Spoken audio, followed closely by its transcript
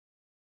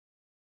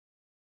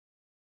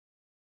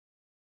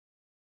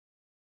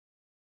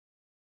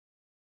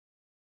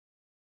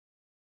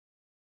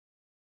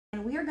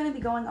and we are going to be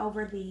going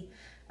over the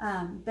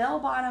bell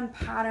bottom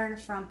pattern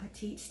from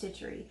Petite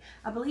Stitchery.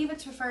 I believe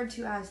it's referred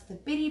to as the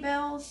bitty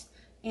bells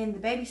in the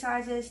baby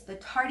sizes, the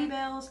tardy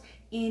bells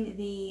in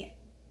the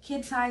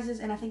kid sizes,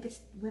 and I think it's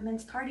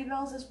women's tardy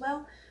bells as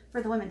well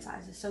for the women's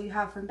sizes. So you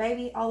have from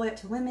baby all the way up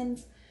to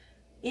women's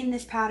in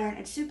this pattern.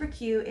 It's super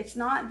cute. It's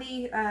not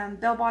the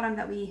bell bottom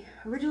that we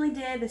originally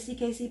did. The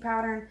CKC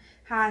pattern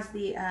has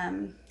the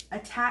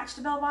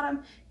attached bell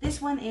bottom.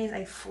 This one is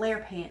a flare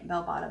pant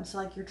bell bottom, so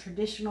like your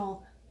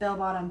traditional bell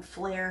bottom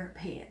flare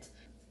pant.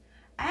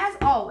 As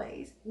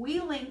always, we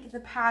link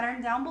the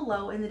pattern down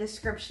below in the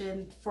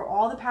description for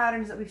all the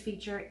patterns that we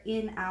feature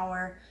in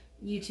our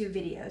YouTube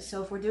videos.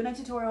 So if we're doing a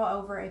tutorial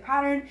over a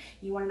pattern,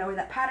 you want to know where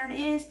that pattern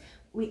is,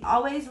 we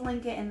always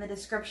link it in the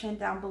description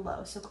down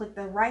below. So click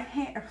the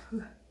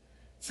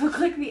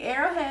click the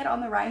arrowhead on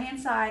the right hand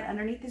side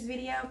underneath this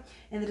video,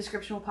 and the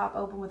description will pop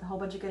open with a whole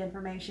bunch of good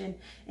information,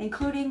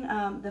 including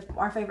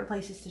our favorite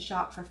places to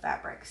shop for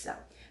fabric. So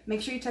make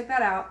sure you check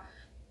that out.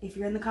 If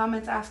you're in the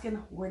comments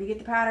asking where to get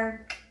the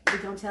pattern, we're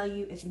going to tell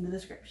you it's in the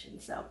description.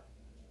 So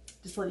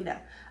just to let you know.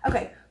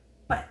 Okay,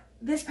 but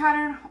this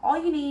pattern, all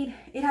you need,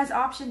 it has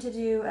option to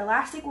do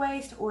elastic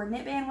waist or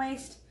knit band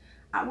waist.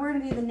 We're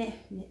going to do the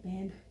knit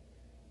band.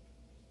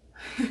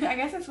 I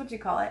guess that's what you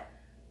call it.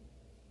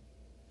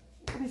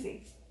 Let me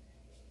see.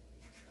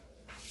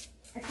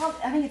 It's called,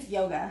 I think it's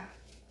yoga.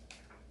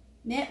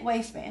 Knit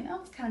waistband.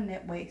 Oh, it's kind of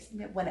knit waist,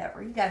 knit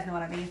whatever. You guys know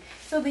what I mean.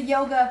 So the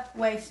yoga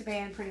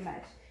waistband, pretty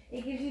much.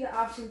 It gives you the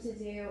option to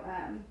do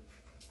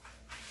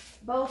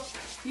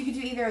both. You could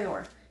do either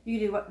or. You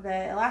could do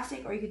the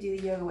elastic or you could do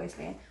the yoga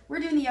waistband. We're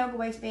doing the yoga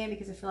waistband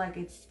because I feel like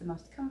it's the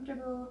most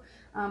comfortable.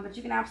 But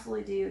you can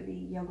absolutely do the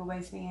yoga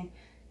waistband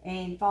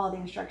and follow the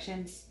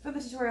instructions for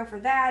the tutorial for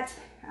that.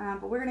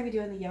 But we're going to be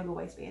doing the yoga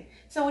waistband.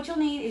 So what you'll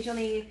need is you'll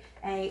need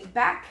a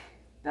back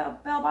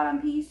bell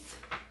bottom piece,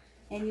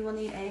 and you will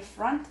need a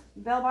front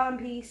bell bottom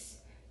piece.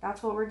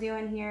 That's what we're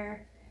doing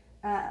here.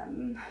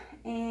 And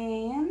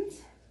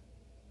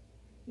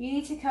you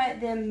need to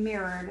cut them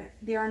mirrored.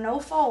 There are no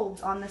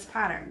folds on this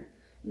pattern.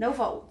 No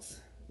folds.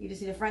 You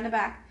just need a front and a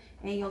back,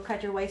 and you'll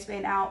cut your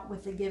waistband out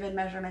with the given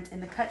measurements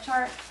in the cut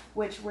chart,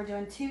 which we're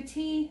doing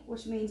 2T,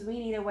 which means we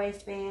need a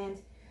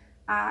waistband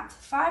at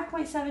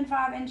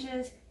 5.75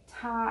 inches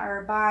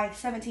by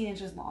 17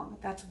 inches long.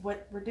 That's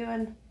what we're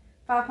doing.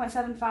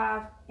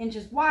 5.75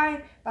 inches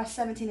wide by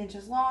 17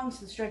 inches long.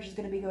 So the stretch is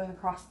going to be going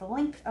across the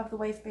length of the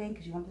waistband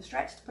because you want the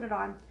stretch to put it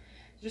on.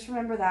 So just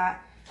remember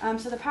that.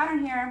 So the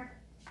pattern here,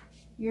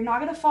 you're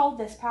not going to fold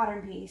this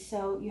pattern piece,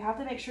 so you have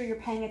to make sure you're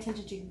paying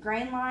attention to your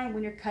grain line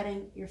when you're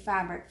cutting your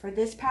fabric. For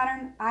this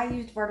pattern, I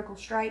used vertical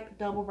stripe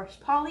double brush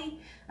poly.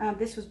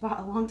 This was bought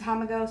a long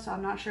time ago, so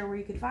I'm not sure where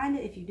you could find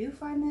it. If you do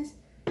find this,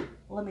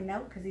 let me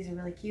know, because these are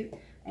really cute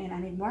and I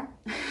need more.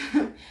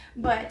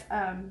 But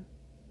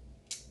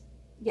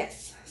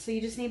yes, so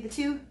you just need the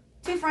two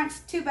fronts,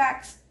 two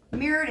backs,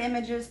 mirrored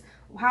images.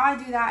 How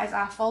I do that is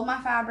I fold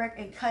my fabric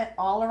and cut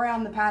all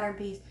around the pattern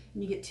piece,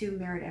 and you get two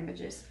mirrored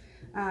images.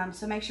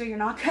 So make sure you're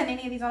not cutting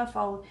any of these on a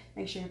fold.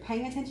 Make sure you're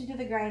paying attention to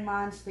the grain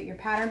lines so that your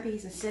pattern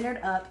piece is centered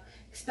up,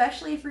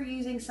 especially if you're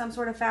using some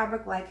sort of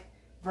fabric like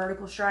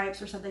vertical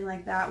stripes or something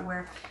like that,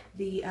 where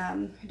the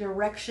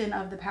direction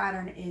of the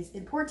pattern is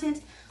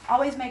important.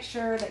 Always make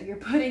sure that you're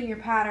putting your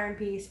pattern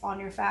piece on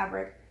your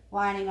fabric,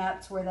 lining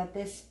up to where that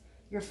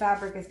your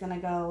fabric is going to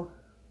go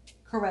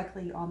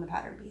correctly on the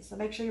pattern piece. So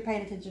make sure you're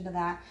paying attention to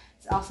that.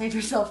 It'll save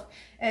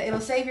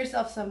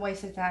yourself some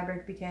wasted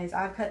fabric, because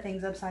I've cut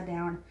things upside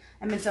down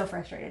and been so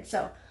frustrated.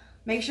 So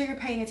make sure you're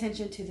paying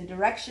attention to the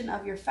direction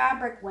of your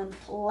fabric when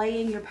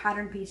laying your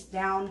pattern piece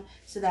down,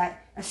 so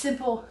that a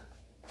simple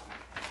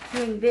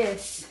doing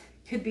this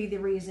could be the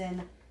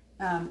reason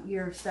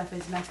your stuff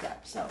is messed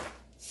up. So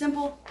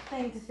simple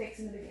thing to fix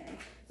in the beginning.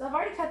 So I've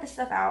already cut this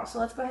stuff out, so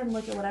let's go ahead and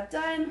look at what I've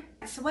done.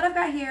 So what I've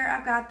got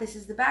here, this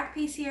is the back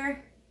piece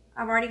here.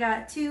 I've already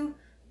got two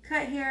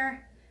cut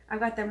here. I've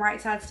got them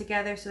right sides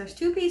together. So there's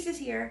two pieces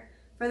here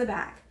for the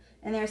back,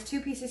 and there's two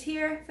pieces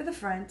here for the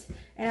front.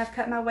 And I've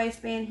cut my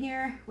waistband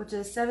here, which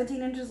is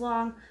 17 inches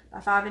long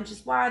by 5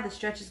 inches wide. The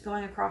stretch is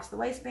going across the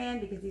waistband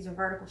because these are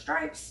vertical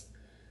stripes.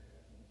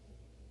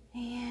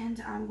 And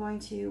we're going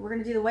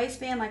to do the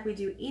waistband like we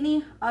do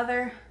any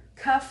other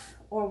cuff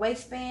or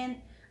waistband.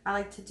 I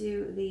like to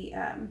do the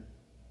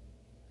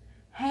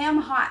ham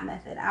hot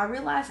method. I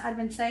realized I'd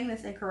been saying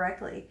this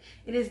incorrectly.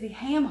 It is the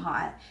ham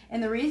hot,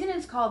 and the reason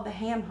it's called the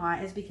ham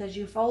hot is because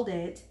you fold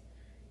it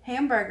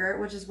hamburger,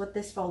 which is what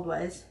this fold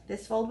was.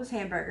 This fold was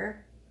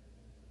hamburger,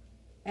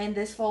 and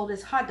this fold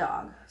is hot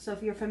dog. So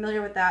if you're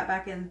familiar with that,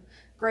 back in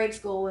grade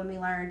school when we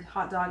learned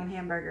hot dog and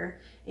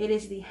hamburger, it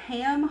is the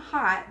ham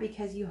hot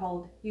because you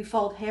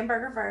fold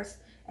hamburger first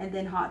and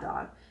then hot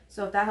dog.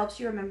 So if that helps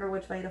you remember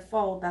which way to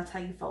fold, that's how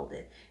you fold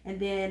it. And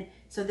then,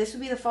 so this would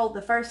be the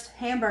first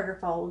hamburger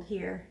fold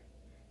here,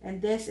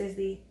 and this is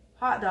the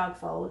hot dog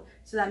fold.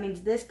 So that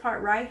means this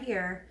part right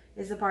here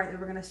is the part that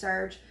we're going to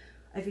serge.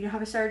 If you don't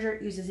have a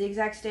serger, use a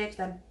zigzag stitch.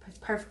 That's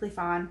perfectly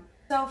fine.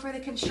 So for the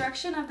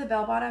construction of the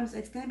bell bottoms,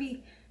 it's going to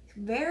be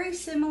very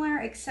similar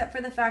except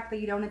for the fact that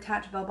you don't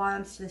attach bell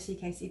bottoms to the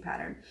CKC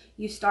pattern.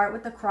 You start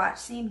with the crotch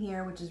seam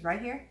here, which is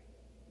right here,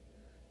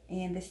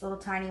 and this little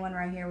tiny one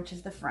right here, which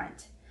is the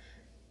front.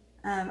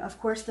 Of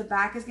course, the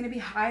back is going to be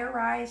higher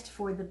rised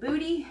for the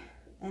booty,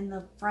 and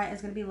the front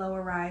is going to be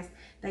lower rised.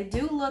 They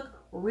do look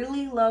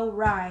really low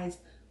rise,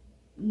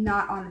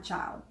 not on a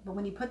child, but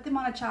when you put them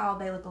on a child,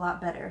 they look a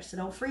lot better. So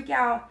don't freak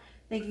out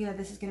thinking that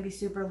this is going to be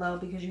super low,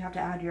 because you have to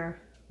add your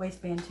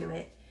waistband to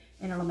it,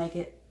 and it'll make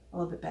it a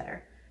little bit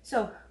better.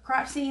 So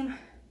crotch seam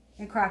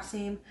and crotch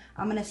seam,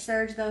 I'm going to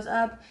serge those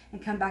up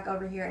and come back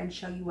over here and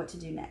show you what to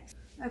do next.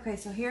 Okay,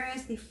 so here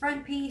is the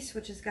front piece,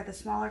 which has got the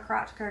smaller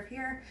crotch curve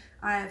here.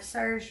 I have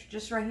serged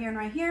just right here and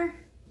right here.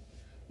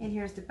 And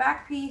here's the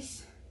back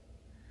piece.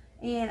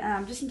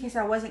 And just in case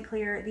I wasn't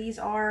clear, these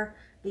are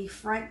the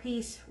front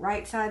piece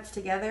right sides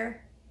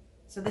together.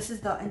 So this is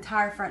the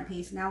entire front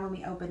piece. Now when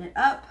we open it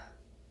up,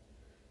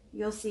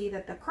 you'll see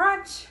that the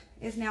crotch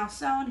is now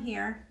sewn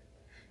here.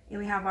 And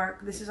we have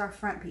this is our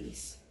front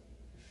piece.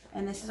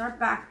 And this is our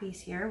back piece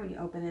here when you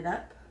open it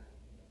up.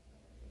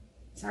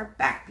 It's our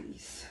back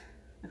piece.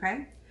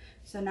 Okay,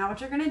 so now what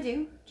you're going to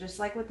do, just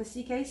like with the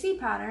CKC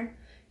pattern,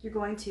 you're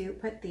going to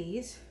put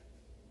these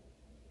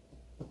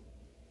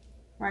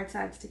right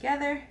sides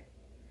together,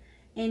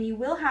 and you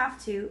will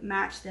have to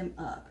match them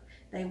up.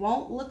 They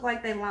won't look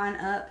like they line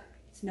up.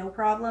 It's no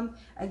problem.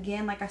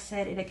 Again, like I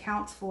said, it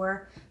accounts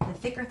for the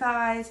thicker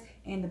thighs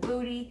and the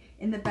booty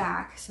in the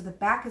back. So the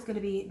back is going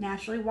to be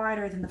naturally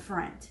wider than the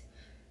front.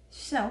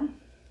 So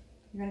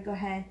you're going to go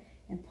ahead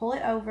and pull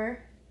it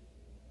over,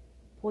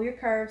 pull your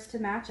curves to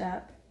match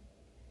up.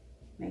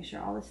 Make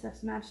sure all this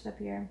stuff's matched up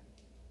here.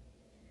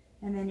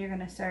 And then you're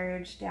going to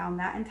serge down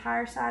that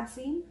entire side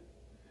seam.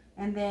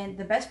 And then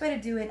the best way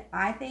to do it,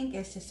 I think,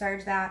 is to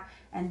serge that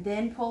and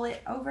then pull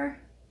it over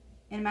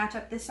and match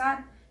up this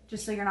side,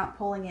 just so you're not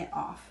pulling it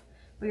off.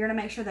 But you're going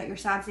to make sure that your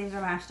side seams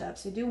are matched up.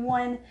 So do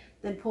one,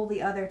 then pull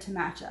the other to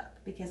match up,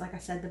 because like I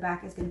said, the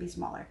back is going to be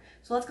smaller.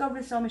 So let's go over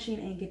to the sewing machine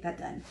and get that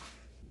done.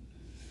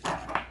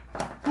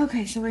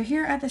 Okay, so we're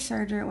here at the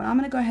serger. What I'm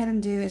going to go ahead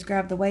and do is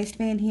grab the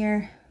waistband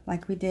here,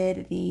 like we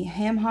did the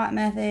ham hot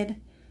method.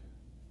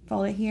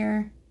 Fold it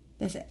here,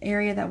 this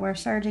area that we're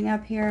serging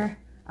up here.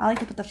 I like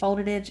to put the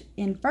folded edge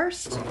in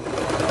first.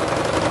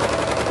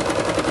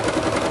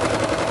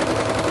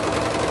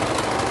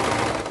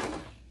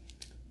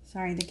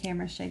 Sorry, the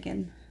camera's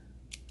shaking.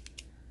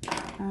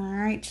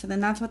 Alright, so then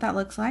that's what that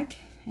looks like.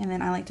 And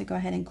then I like to go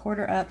ahead and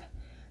quarter up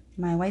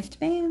my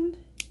waistband.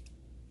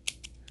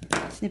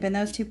 Snipping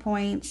those 2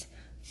 points,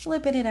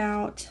 flipping it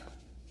out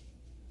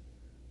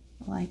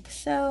like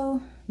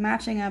so,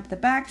 matching up the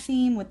back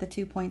seam with the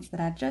 2 points that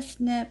I just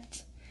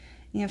snipped,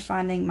 and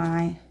finding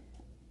my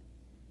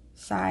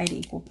side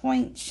equal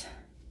points.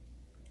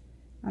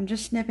 I'm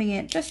just snipping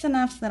it just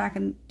enough so that I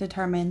can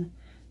determine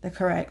the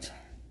correct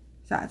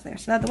size there.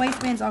 So that the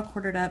waistband's all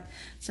quartered up.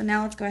 So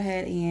now let's go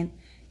ahead and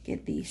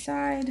get the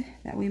side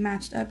that we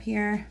matched up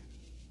here.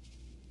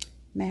 You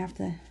may have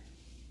to,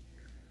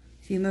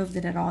 if you moved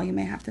it at all, you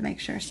may have to make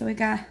sure. So we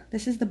got,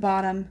 this is the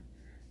bottom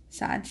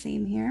side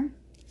seam here.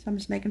 So I'm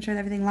just making sure that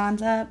everything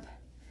lines up.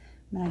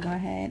 I'm going to go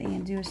ahead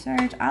and do a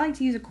serge. I like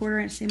to use a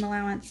 1/4 inch seam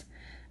allowance.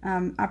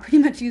 I pretty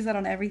much use that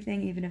on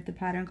everything, even if the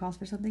pattern calls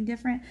for something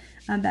different.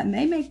 That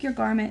may make your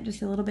garment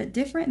just a little bit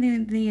different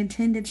than the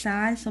intended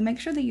size. So make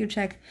sure that you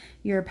check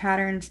your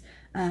patterns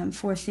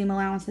for seam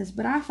allowances.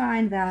 But I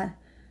find that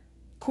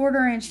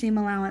 1/4 inch seam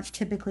allowance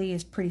typically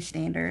is pretty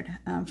standard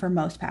for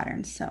most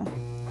patterns. So.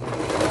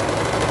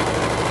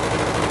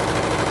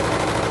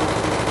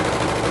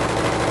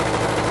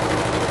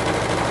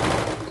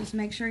 Just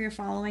make sure you're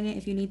following it.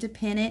 If you need to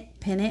pin it,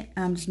 pin it.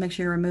 Just make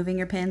sure you're removing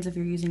your pins if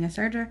you're using a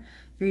serger.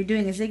 If you're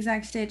doing a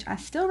zigzag stitch, I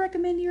still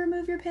recommend you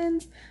remove your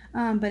pins,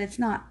 but it's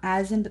not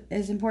as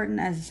important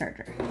as a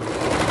serger.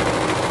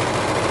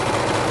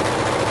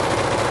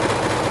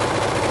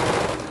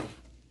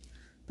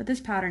 But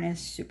this pattern is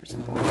super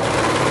simple.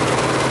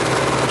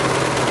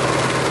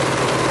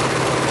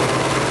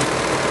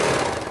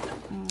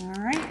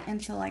 Alright,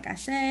 and so like I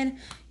said,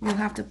 you'll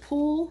have to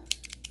pull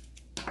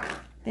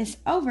this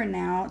over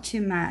now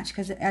to match,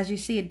 because as you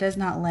see, it does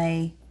not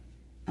lay,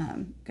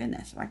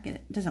 goodness, if I get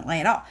it, it doesn't lay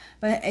at all,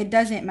 but it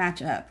doesn't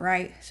match up,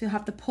 right? So you'll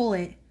have to pull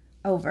it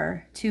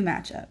over to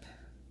match up,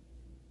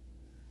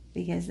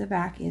 because the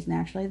back is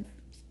naturally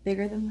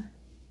bigger than the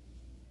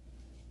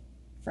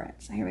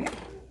front. So here we go.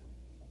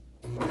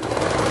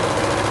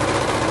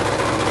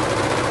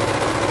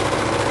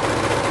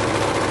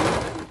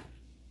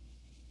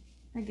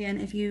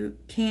 Again, if you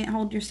can't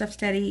hold your stuff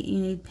steady,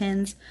 you need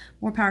pins,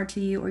 more power to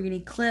you, or you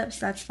need clips,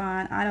 that's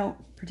fine. I don't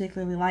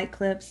particularly like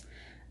clips.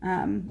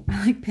 I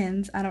like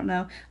pins. I don't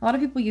know. A lot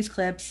of people use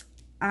clips.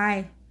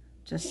 I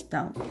just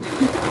don't.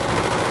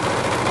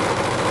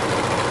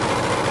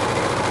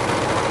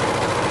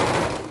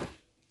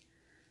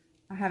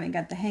 I haven't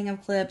got the hang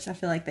of clips. I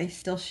feel like they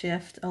still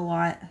shift a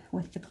lot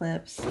with the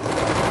clips.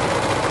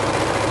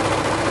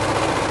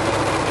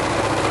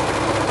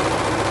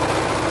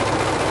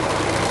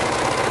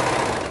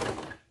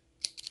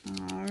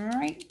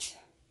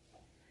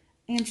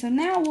 And so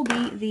now will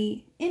be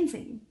the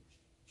inseam.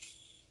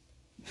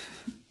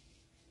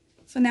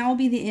 So now will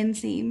be the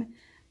inseam.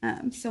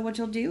 So what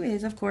you'll do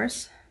is, of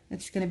course,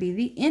 it's going to be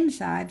the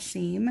inside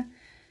seam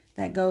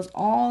that goes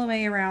all the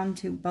way around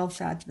to both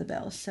sides of the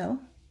bells. So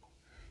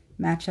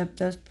match up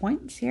those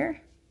points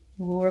here.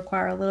 It will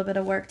require a little bit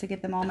of work to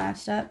get them all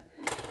matched up.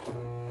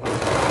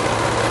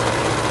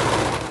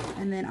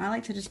 And then I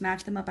like to just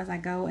match them up as I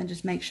go and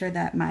just make sure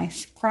that my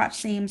crotch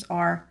seams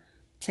are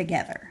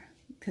together,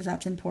 because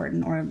that's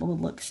important or it will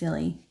look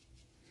silly.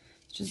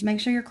 Just make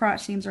sure your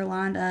crotch seams are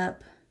lined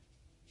up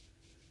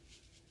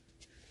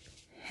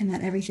and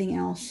that everything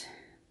else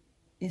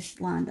is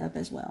lined up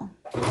as well.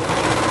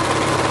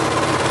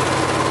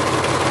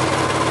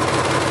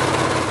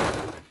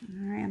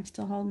 Alright, I'm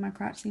still holding my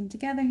crotch seam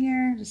together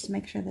here just to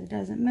make sure that it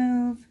doesn't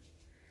move.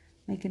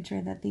 Making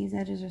sure that these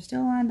edges are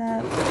still lined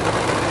up.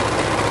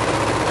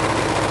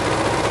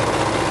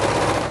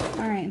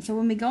 Alright, and so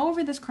when we go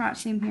over this crotch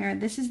seam here,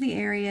 this is the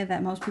area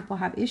that most people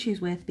have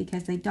issues with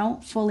because they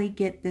don't fully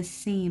get this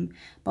seam,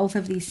 both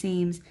of these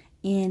seams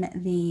in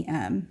the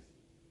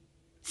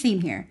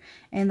seam here.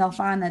 And they'll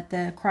find that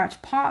the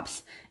crotch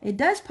pops. It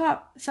does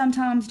pop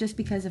sometimes just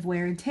because of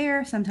wear and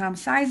tear,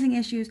 sometimes sizing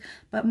issues,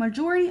 but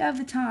majority of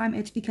the time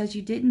it's because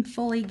you didn't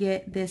fully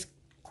get this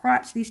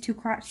crotch, these two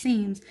crotch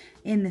seams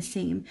in the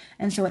seam,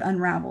 and so it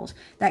unravels.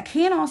 That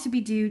can also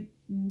be due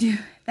to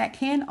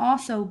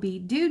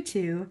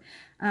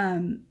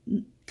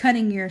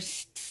cutting your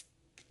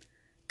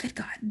good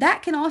God,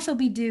 that can also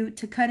be due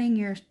to cutting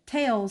your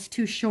tails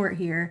too short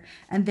here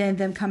and then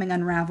them coming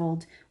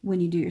unraveled when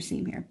you do your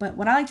seam here. But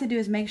what I like to do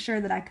is make sure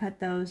that I cut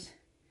those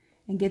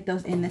and get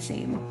those in the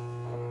seam.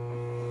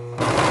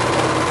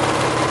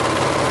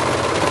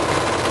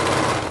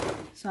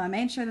 So I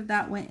made sure that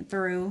that went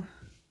through.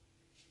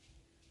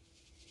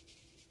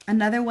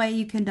 Another way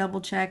you can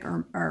double check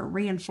or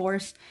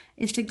reinforce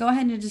is to go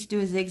ahead and just do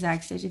a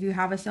zigzag stitch. If you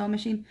have a sewing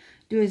machine,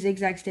 do a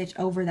zigzag stitch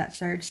over that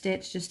serge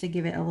stitch just to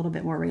give it a little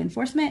bit more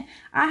reinforcement.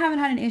 I haven't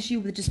had an issue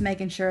with just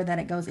making sure that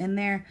it goes in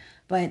there,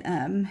 but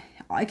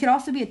it could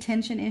also be a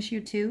tension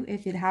issue too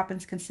if it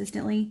happens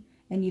consistently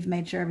and you've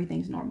made sure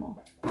everything's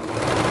normal.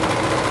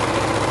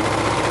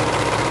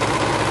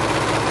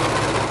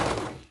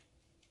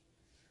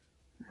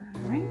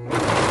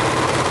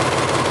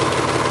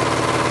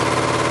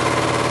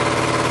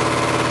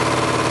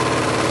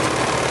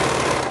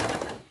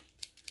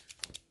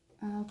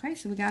 Okay,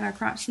 so we got our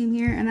crotch seam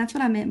here, and that's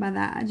what I meant by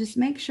that. I just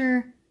make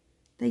sure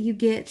that you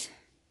get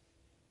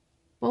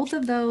both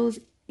of those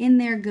in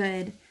there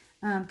good,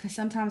 because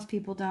sometimes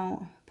people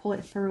don't pull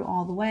it through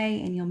all the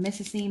way, and you'll miss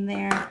a seam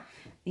there,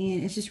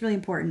 and it's just really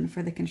important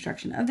for the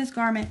construction of this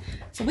garment.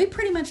 So we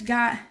pretty much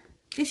got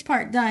this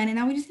part done, and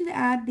now we just need to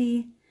add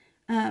the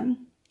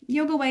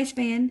yoga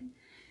waistband.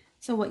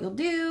 So what you'll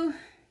do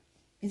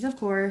is, of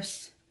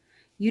course,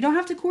 you don't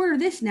have to quarter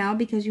this now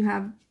because you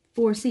have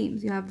 4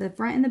 seams. You have the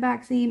front and the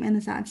back seam and the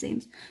side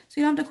seams.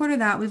 So you don't have to quarter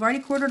that. We've already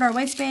quartered our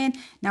waistband.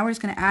 Now we're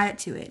just going to add it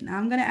to it. Now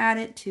I'm going to add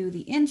it to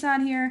the inside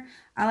here.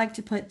 I like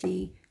to put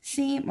the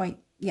seam,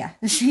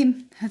 the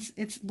seam,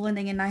 it's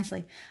blending in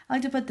nicely. I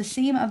like to put the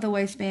seam of the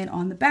waistband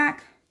on the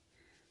back.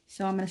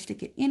 So I'm going to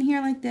stick it in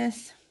here like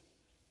this.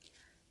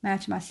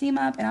 Match my seam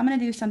up, and I'm going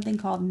to do something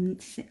called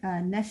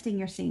nesting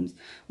your seams,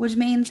 which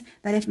means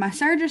that if my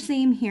serger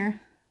seam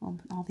here,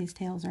 all these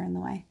tails are in the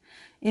way.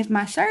 If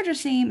my serger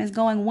seam is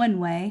going one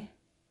way,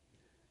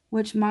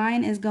 which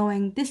mine is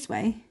going this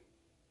way,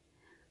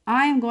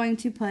 I am going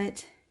to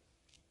put,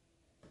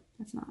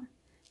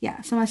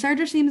 so my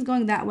serger seam is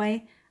going that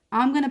way.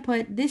 I'm going to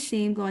put this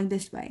seam going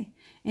this way.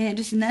 And it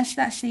just nests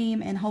that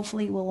seam and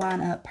hopefully will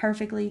line up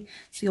perfectly.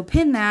 So you'll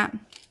pin that.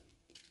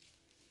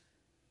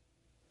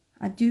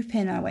 I do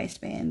pin my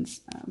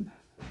waistbands.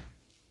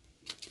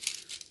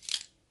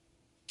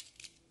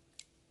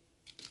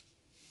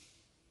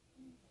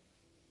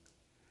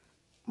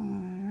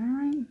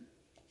 Alright.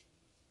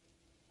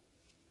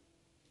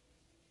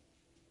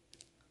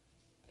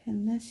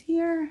 Pin this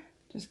here.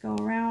 Just go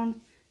around,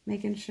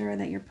 making sure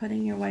that you're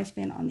putting your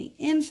waistband on the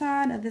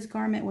inside of this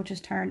garment, which is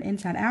turned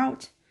inside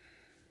out.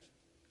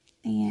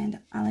 And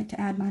I like to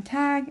add my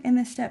tag in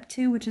this step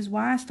too, which is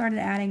why I started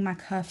adding my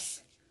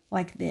cuffs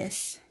like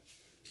this,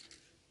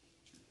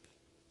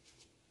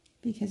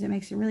 because it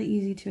makes it really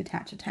easy to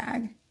attach a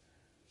tag.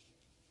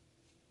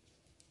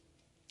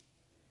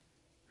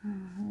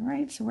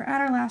 Alright, so we're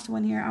at our last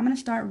one here. I'm going to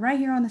start right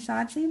here on the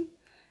side seam,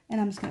 and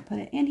I'm just going to put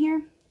it in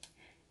here.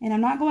 And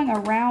I'm not going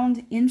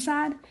around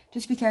inside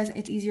just because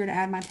it's easier to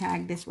add my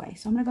tag this way.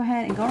 So I'm going to go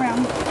ahead and go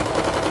around.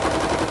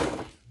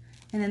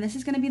 And then this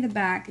is going to be the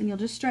back, and you'll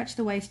just stretch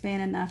the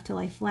waistband enough to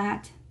lay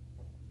flat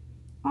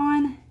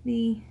on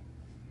the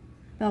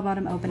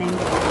bell-bottom opening.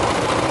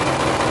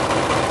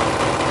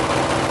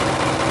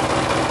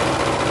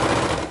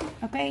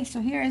 Okay,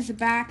 so here is the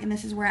back, and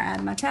this is where I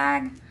add my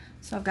tag.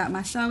 So I've got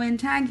my sew-in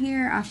tag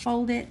here. I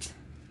fold it.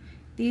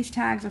 These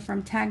tags are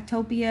from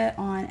Tagtopia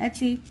on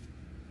Etsy.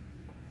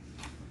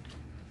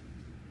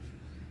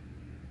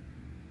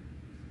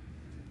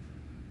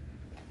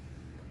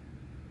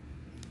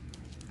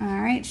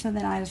 Alright. right, so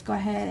then I just go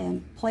ahead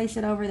and place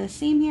it over the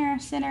seam here,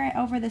 center it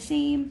over the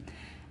seam,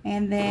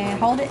 and then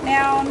hold it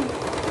down.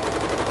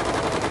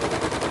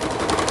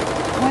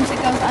 Once it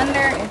goes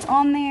under, it's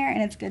on there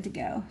and it's good to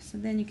go. So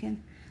then you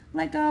can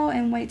let go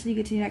and wait till you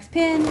get to your next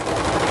pin.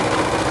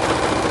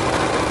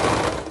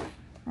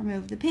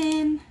 Remove the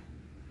pin,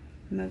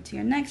 move to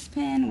your next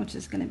pin, which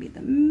is going to be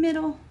the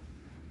middle,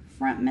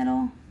 front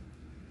middle.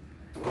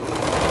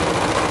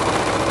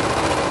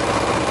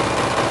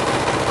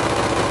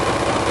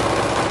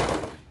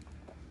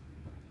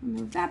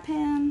 Remove that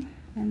pin,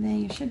 and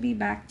then you should be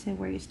back to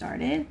where you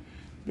started,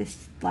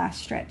 this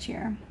last stretch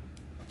here.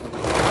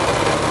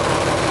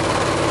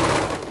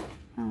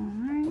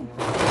 Alright.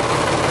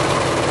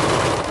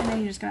 And then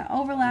you're just going to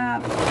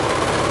overlap,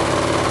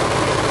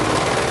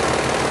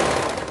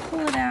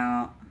 pull it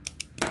out,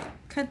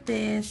 cut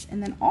this,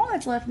 and then all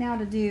that's left now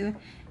to do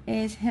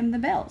is hem the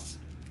bells.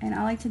 And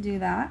I like to do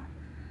that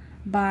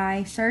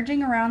by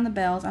serging around the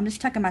bells. I'm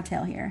just tucking my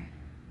tail here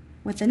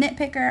with the knit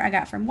picker I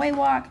got from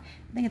Waywalk.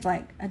 I think it's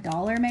like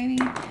 $1 maybe,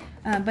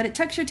 but it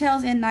tucks your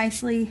tails in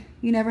nicely.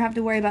 You never have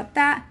to worry about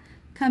that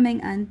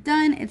coming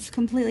undone. It's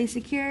completely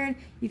secured.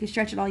 You can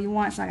stretch it all you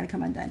want. It's not going to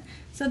come undone.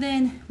 So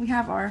then we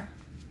have our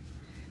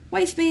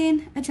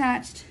waistband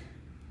attached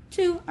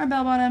to our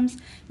bell bottoms.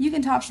 You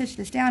can top stitch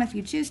this down if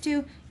you choose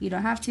to. You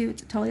don't have to.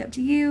 It's totally up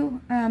to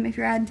you if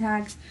you're adding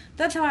tags.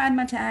 That's how I add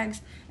my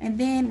tags. And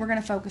then we're going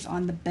to focus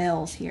on the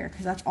bells here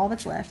because that's all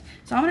that's left.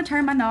 So I'm going to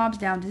turn my knobs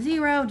down to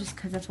 0 just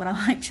because that's what I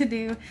like to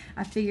do.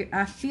 I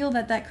feel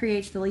that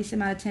creates the least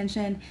amount of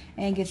tension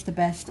and gets the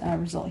best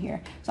result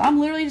here. So I'm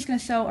literally just going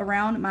to sew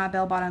around my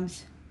bell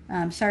bottoms,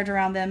 serge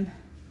around them.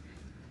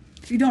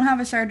 If you don't have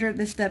a serger,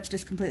 this step's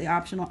just completely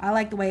optional. I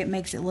like the way it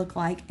makes it look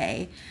like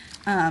a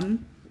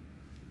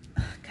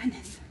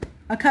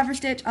a cover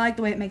stitch. I like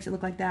the way it makes it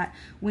look like that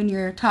when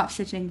you're top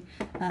stitching,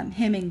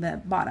 hemming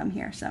the bottom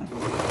here. So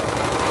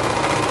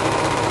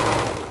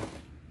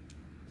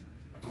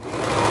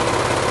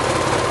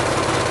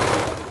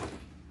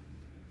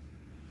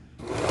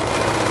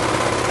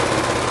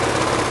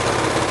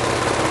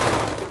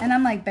and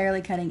I'm like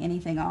barely cutting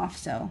anything off,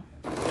 so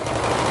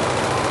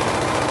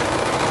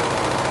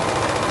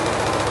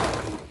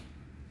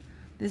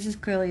this is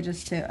clearly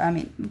just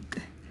to,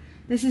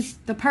 this is,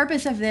 the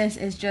purpose of this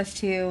is just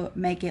to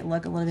make it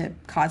look a little bit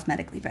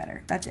cosmetically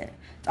better. That's it.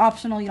 It's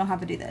optional. You don't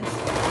have to do this.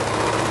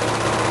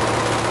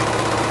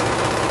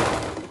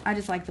 I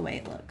just like the way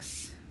it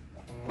looks.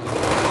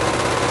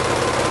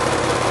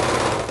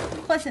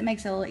 Plus it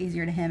makes it a little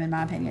easier to hem in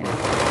my opinion.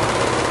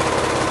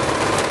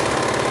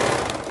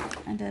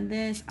 And then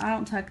this, I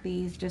don't tuck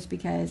these just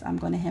because I'm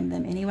going to hem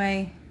them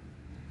anyway.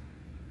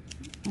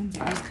 And so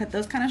I'll just cut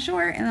those kind of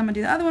short, and I'm going to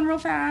do the other one real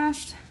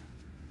fast.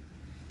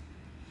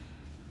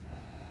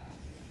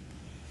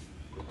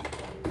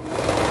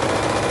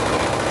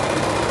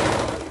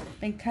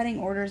 Been cutting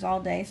orders all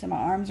day, so my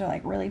arms are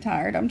like really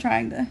tired. I'm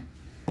trying to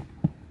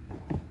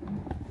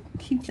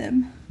keep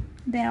them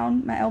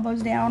down, my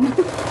elbows down.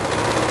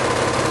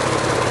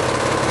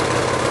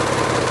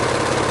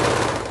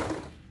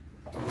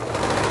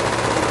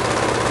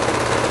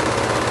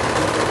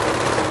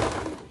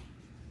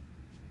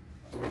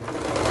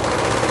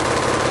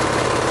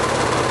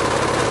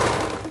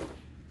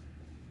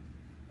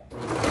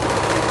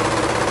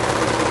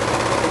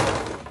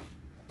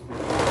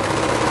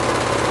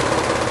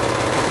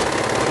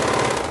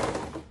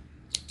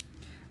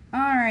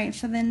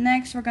 So then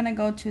next we're going to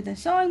go to the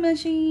sewing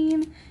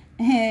machine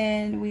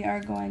and we are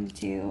going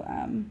to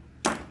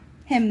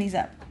hem these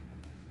up.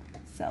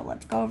 So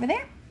let's go over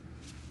there.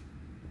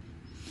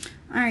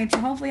 Alright, so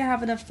hopefully I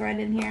have enough thread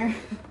in here.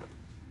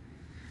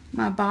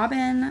 My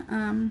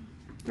bobbin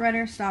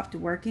threader stopped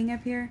working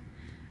up here.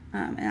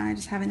 And I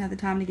just haven't had the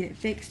time to get it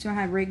fixed, so I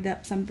have rigged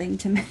up something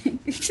to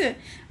make to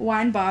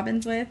wind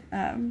bobbins with,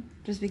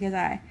 just because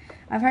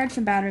I've heard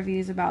some bad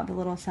reviews about the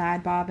little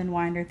side bobbin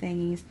winder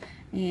thingies,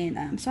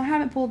 and so I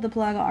haven't pulled the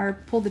plug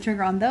or pulled the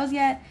trigger on those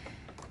yet,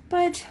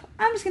 but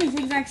I'm just going to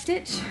zigzag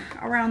stitch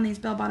around these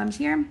bell bottoms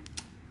here,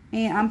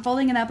 and I'm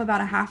folding it up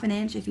about 1/2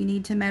 inch. If you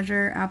need to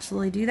measure,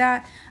 absolutely do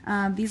that.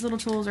 These little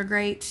tools are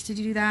great to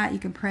do that. You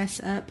can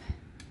press up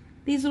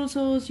these little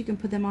tools, you can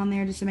put them on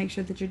there just to make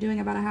sure that you're doing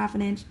about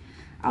 1/2 inch.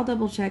 I'll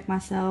double check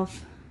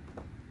myself.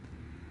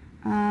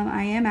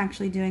 I am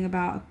actually doing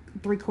about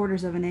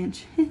 3/4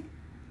 inch.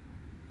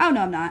 Oh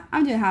no, I'm not.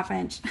 I'm doing 1/2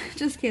 inch.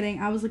 Just kidding.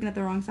 I was looking at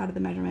the wrong side of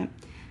the measurement.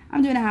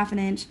 I'm doing 1/2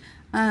 inch.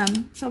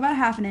 So about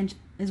 1/2 inch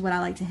is what I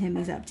like to hem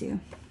these up to.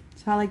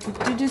 So I like to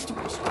do just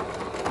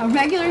a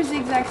regular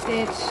zigzag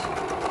stitch.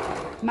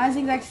 My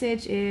zigzag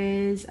stitch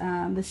is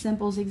the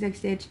simple zigzag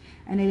stitch,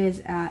 and it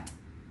is at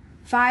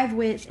 5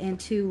 width and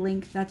 2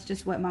 length. That's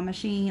just what my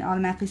machine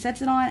automatically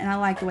sets it on, and I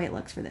like the way it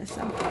looks for this.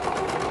 So,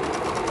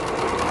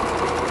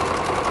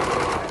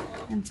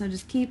 and so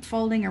just keep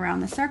folding around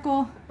the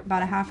circle,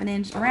 about 1/2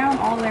 inch around,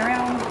 all the way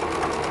around.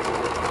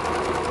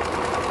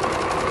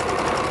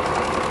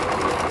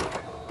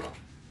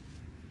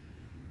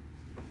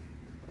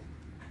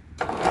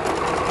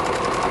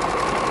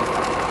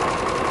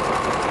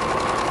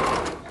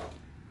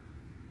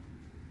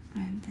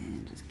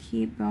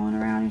 keep going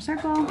around your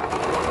circle.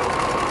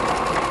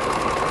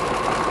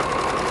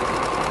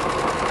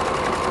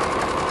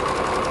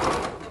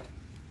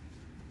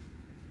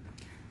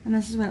 And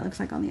this is what it looks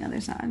like on the other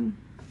side.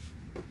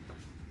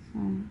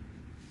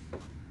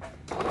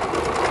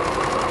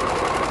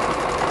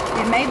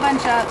 It may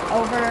bunch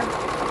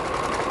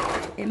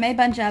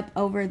up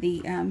over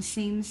the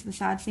seams, the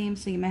side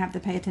seams, so you may have to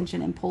pay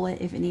attention and pull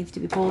it if it needs to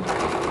be pulled.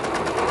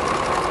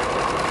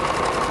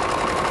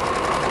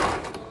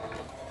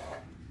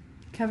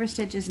 Cover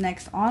stitch is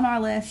next on our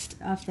list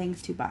of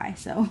things to buy,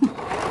 so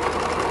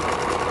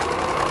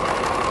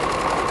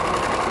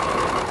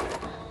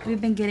we've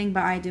been getting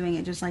by doing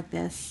it just like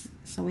this,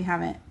 so we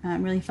haven't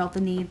really felt the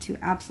need to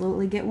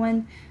absolutely get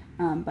one,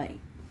 but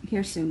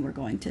here soon we're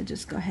going to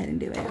just go ahead and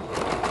do it.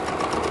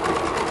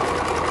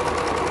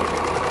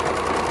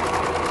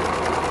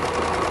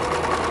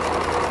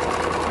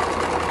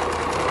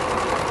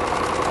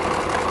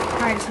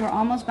 Alright, so we're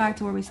almost back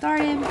to where we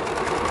started.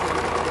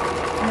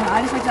 And then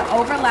I just like to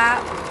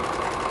overlap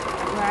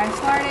where I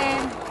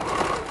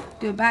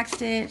started, do a back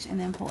stitch, and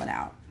then pull it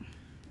out.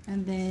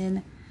 And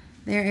then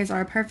there is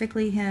our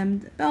perfectly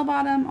hemmed bell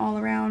bottom all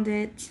around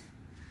it.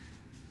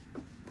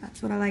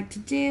 That's what I like to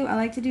do. I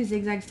like to do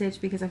zigzag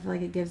stitch because I feel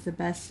like it gives the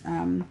best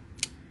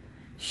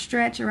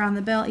stretch around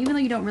the bell, even though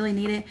you don't really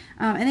need it.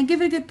 And then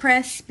give it a good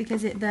press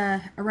because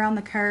around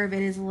the curve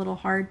it is a little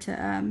hard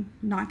to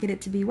not get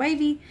it to be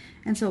wavy,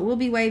 and so it will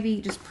be wavy.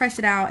 Just press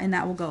it out and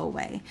that will go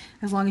away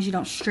as long as you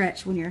don't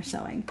stretch when you're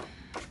sewing.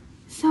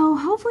 So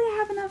hopefully I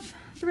have enough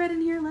thread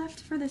in here left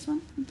for this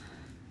one.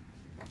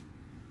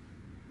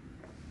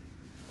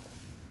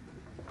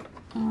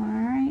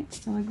 Alright,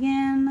 so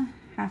again,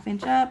 1/2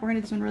 inch up. We're gonna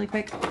do this one really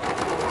quick.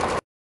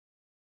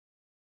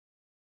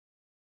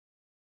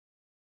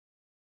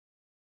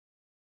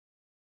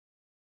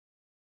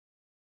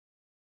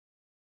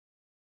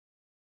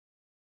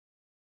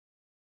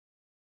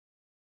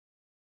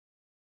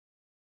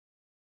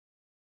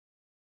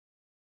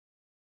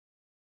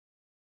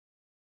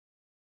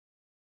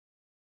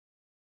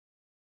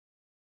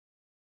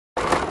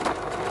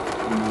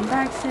 And then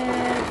back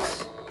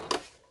stitch,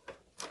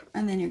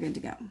 and then you're good to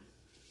go.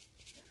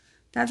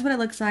 That's what it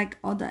looks like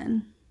all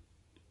done.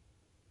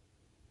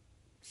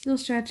 Still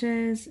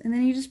stretches, and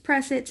then you just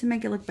press it to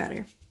make it look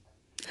better.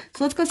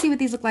 So let's go see what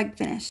these look like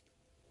finished.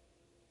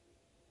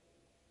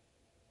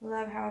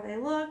 Love how they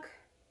look.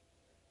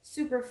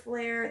 Super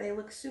flare. They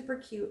look super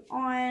cute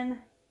on.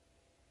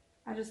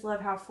 I just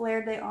love how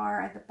flared they are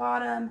at the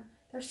bottom.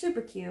 They're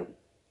super cute.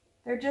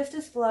 They're just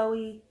as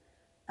flowy.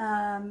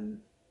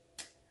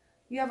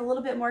 You have a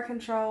little bit more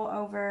control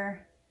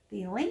over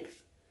the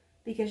length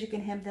because you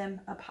can hem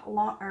them up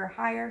long or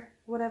higher,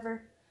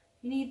 whatever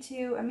you need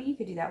to. I mean, you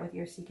could do that with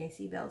your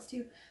CKC bells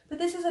too. But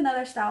this is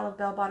another style of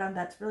bell bottom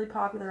that's really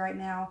popular right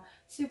now.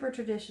 Super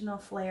traditional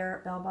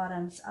flare bell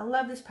bottoms. I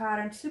love this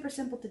pattern. Super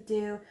simple to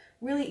do.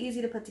 Really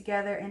easy to put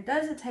together and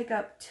doesn't take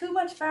up too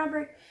much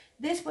fabric.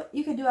 This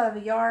you could do out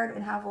of a yard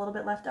and have a little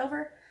bit left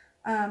over.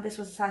 This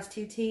was a size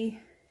 2T.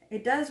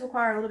 It does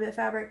require a little bit of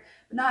fabric,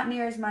 but not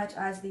near as much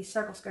as the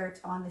circle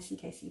skirts on the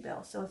CKC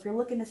bells. So if you're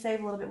looking to save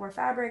a little bit more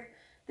fabric,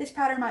 this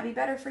pattern might be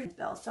better for your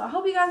bells. So I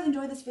hope you guys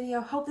enjoyed this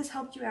video. Hope this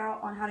helped you out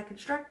on how to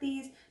construct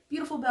these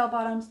beautiful bell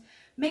bottoms.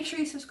 Make sure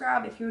you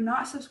subscribe if you're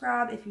not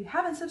subscribed. If you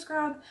haven't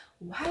subscribed,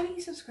 why haven't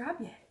you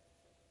subscribed yet?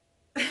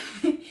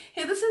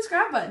 Hit the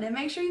subscribe button and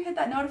make sure you hit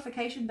that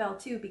notification bell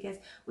too, because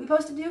we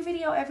post a new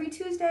video every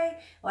Tuesday.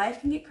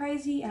 Life can get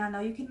crazy and I know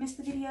you can miss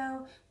the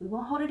video. We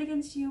won't hold it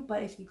against you,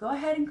 but if you go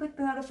ahead and click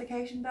the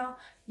notification bell,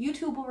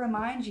 YouTube will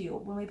remind you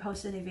when we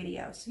post a new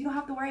video, so you don't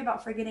have to worry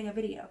about forgetting a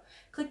video.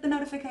 Click the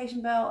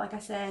notification bell. Like I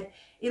said,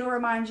 it'll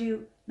remind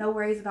you. No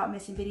worries about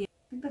missing videos.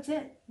 I think that's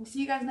it. We'll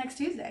see you guys next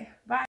Tuesday. Bye.